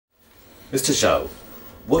Mr. Zhao,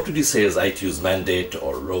 what would you say is ITU's mandate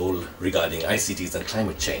or role regarding ICTs and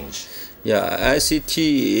climate change? Yeah, ICT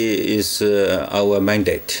is our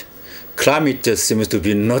mandate. Climate seems to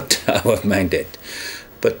be not our mandate.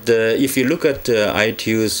 But if you look at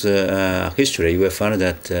ITU's history, you will find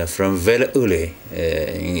that from very early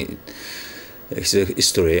in its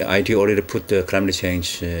history, ITU already put climate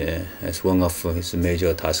change as one of its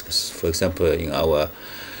major tasks. For example, in our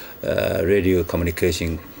radio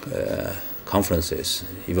communication conferences,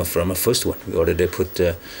 even from the first one, we already put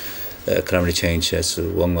climate change as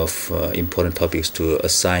one of important topics to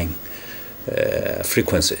assign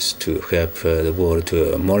frequencies to help the world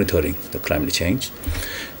to monitoring the climate change.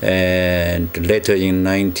 And later in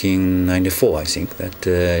 1994, I think, that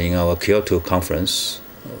in our Kyoto conference,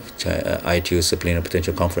 ITU's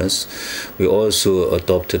Plenipotentiary Conference, we also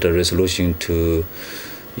adopted a resolution to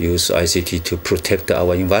use ICT to protect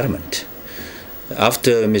our environment.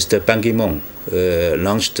 After Mr. Ban Ki-moon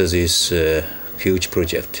launched this huge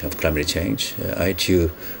project of climate change, ITU,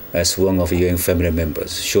 as one of UN family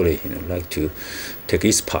members, surely like to take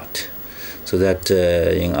its part, so that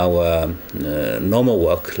in our normal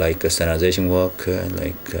work, like standardization work,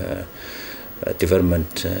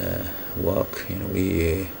 development work,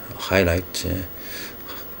 we highlight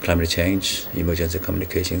climate change, emergency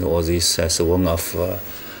communication, all this as one of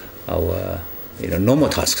our normal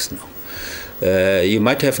tasks now. You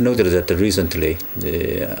might have noted that recently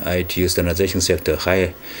the ITU standardization sector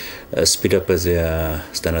speed up their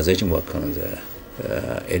standardization work on the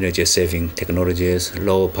energy-saving technologies,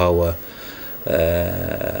 low power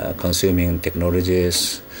consuming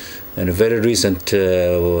technologies. And a very recent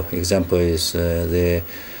example is they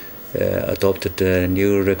adopted a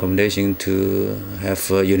new recommendation to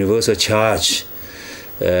have universal charge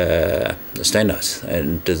standards.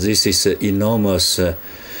 And this is enormous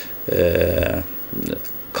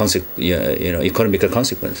economical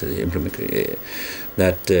consequences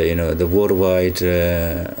that the worldwide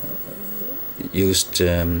used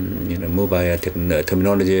mobile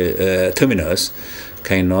terminals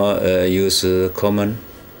cannot use common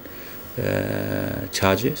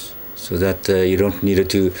charges, so that you don't need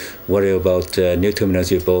to worry about new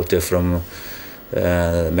terminals you bought from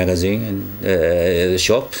magazine and the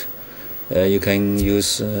shop. You can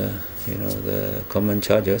use the common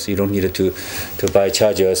chargers. You don't need to buy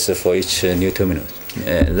chargers for each new terminal.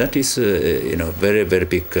 That is very, very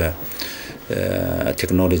big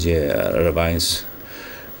technology advance.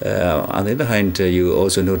 On the other hand, you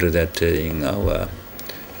also noted that in our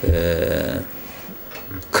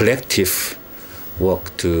collective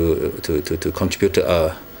work to contribute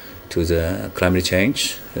to the climate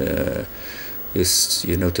change,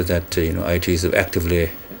 you noted that ITU is actively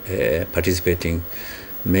participating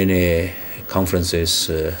many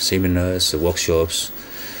conferences, seminars, workshops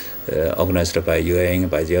organized by UN,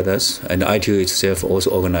 by the others, and ITU itself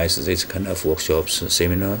also organizes this kind of workshops,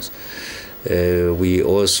 seminars. We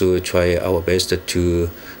also try our best to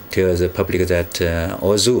tell the public that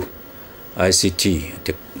although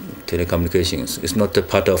ICT, telecommunications, is not a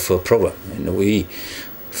part of a program, and we,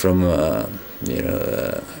 from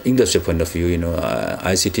industry point of view,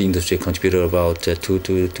 ICT industry contributed about 2 to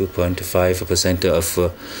 2.5%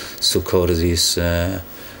 of so-called these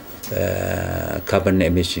carbon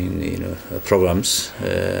emission programs.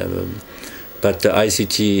 But the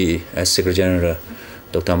ICT, as Secretary General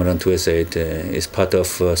Dr. Amaran Toure said, is part of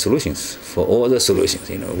solutions for all the solutions.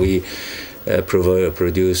 We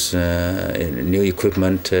produce new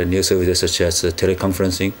equipment, new services such as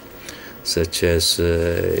teleconferencing, such as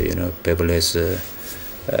paperless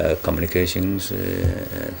communications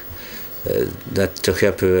that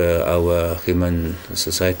help our human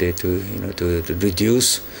society to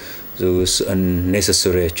reduce those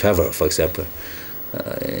unnecessary travel, for example,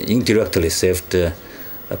 indirectly saved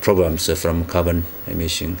problems from carbon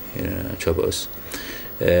emission troubles.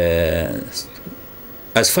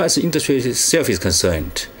 As far as the industry itself is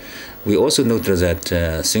concerned, we also noted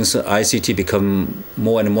that since ICT become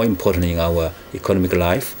more and more important in our economic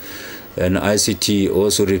life, and ICT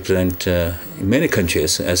also represent in many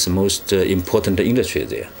countries as the most important industry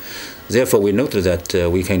there. Therefore, we noted that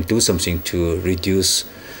we can do something to reduce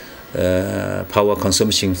power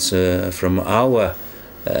consumptions from our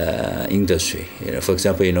industry. For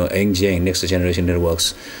example, NGN, Next Generation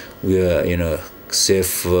Networks, will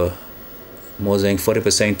save more than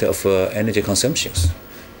 40% of energy consumptions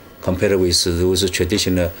compared with those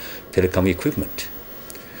traditional telecom equipment.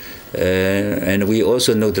 And we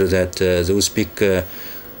also noted that those big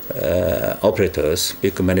operators,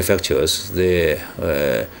 big manufacturers, they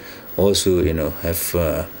also have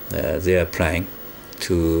their plan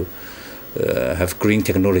to have green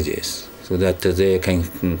technologies. so that they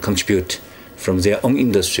can contribute from their own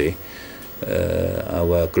industry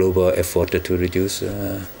our global effort to reduce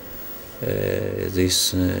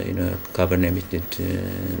these carbon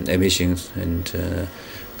emissions and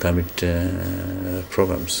climate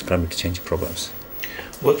change problems.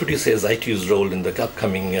 What would you say is ITU's role in the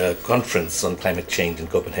upcoming conference on climate change in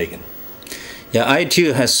Copenhagen? Yeah,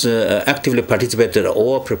 ITU has actively participated in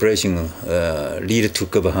all preparation lead to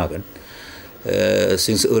Copenhagen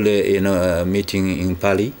since early meeting in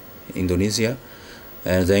Bali, Indonesia,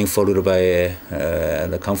 and then followed by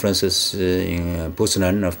the conferences in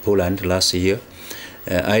Poznan of Poland last year.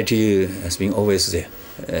 ITU has been always there.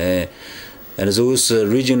 And those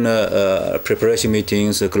regional preparation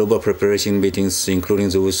meetings, global preparation meetings, including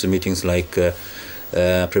those meetings like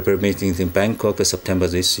preparation meetings in Bangkok September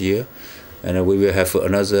this year, and we will have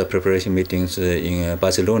another preparation meetings in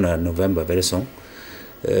Barcelona November very soon.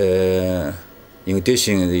 In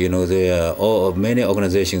addition, there are many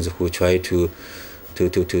organizations who try to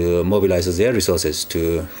mobilize their resources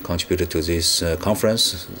to contribute to this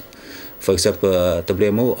conference. For example,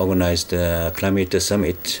 WMO organized a climate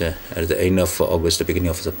summit at the end of August, beginning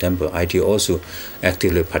of September. ITU also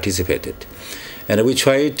actively participated. And we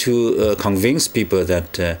try to convince people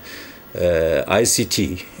that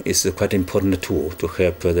ICT is a quite important tool to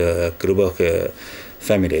help the global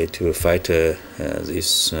family to fight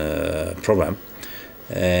this problem.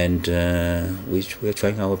 And we're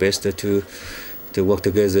trying our best to work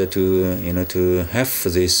together to have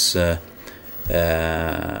this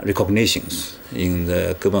recognitions in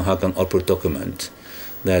the Copenhagen output document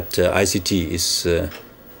that ICT is an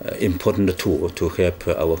important tool to help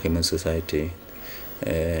our human society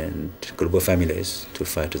and global families to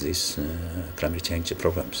fight these climate change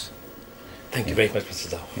problems. Thank you very much, Mr.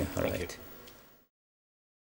 Zhao. Yeah, all right.